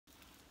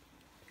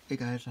Hey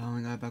guys,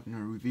 I got back in a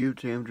review.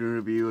 Today I'm doing a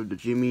review of the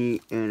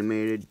Gemmy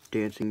animated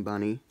dancing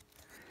bunny.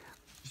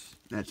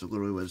 That's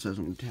literally what it says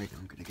on the tag.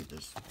 I'm gonna get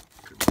this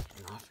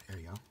off. There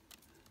you go.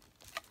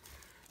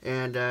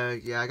 And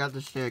yeah, I got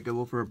this today at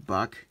Goodwill for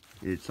 $1.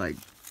 It's like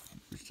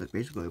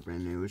basically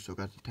brand new. Still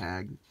got the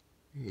tag.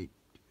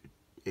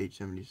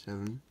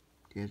 $8.77.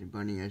 Dancing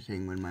bunny. I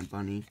sing when my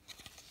bunny.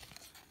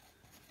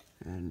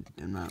 And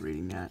I'm not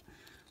reading that.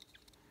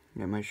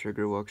 Yeah, my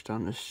sugar walks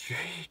down the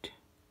street.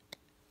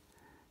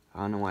 I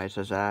don't know why it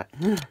says that.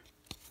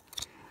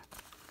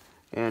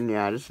 And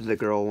yeah, this is the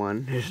girl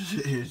one. I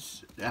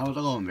was a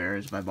little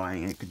embarrassed by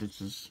buying it because it's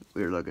just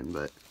weird looking,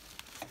 but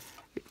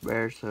it's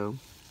rare, so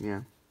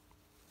yeah.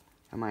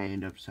 I might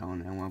end up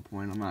selling it at one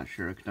point. I'm not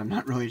sure because I'm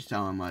not really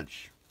selling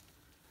much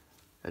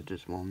at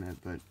this moment,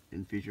 but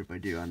in future if I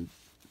do, I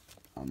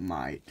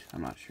might.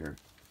 I'm not sure.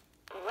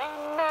 When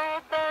my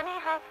bunny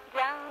hops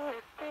down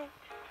the street,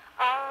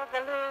 all the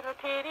little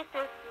kitties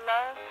just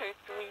love her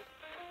sweet.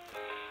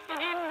 And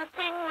in the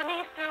spring when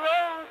Easter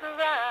rolls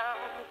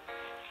around,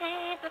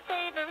 she's a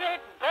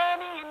favorite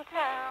bunny in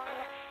town.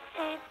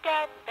 She's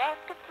got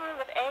baskets full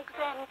of eggs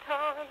and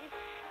toys,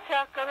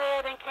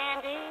 chocolate and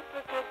candy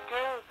for good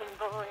girls and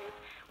boys.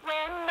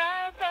 When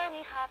my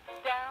bunny hops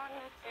down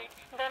the street,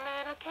 the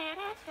little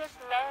kitties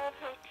just love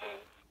her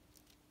treat.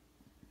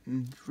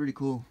 It's pretty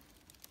cool.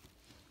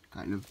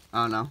 Kind of.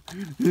 I don't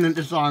know.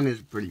 The song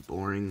is pretty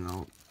boring,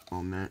 I'll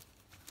admit.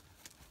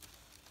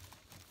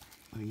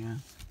 But yeah.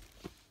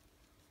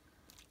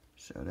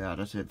 So yeah,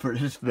 that's it for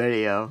this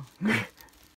video.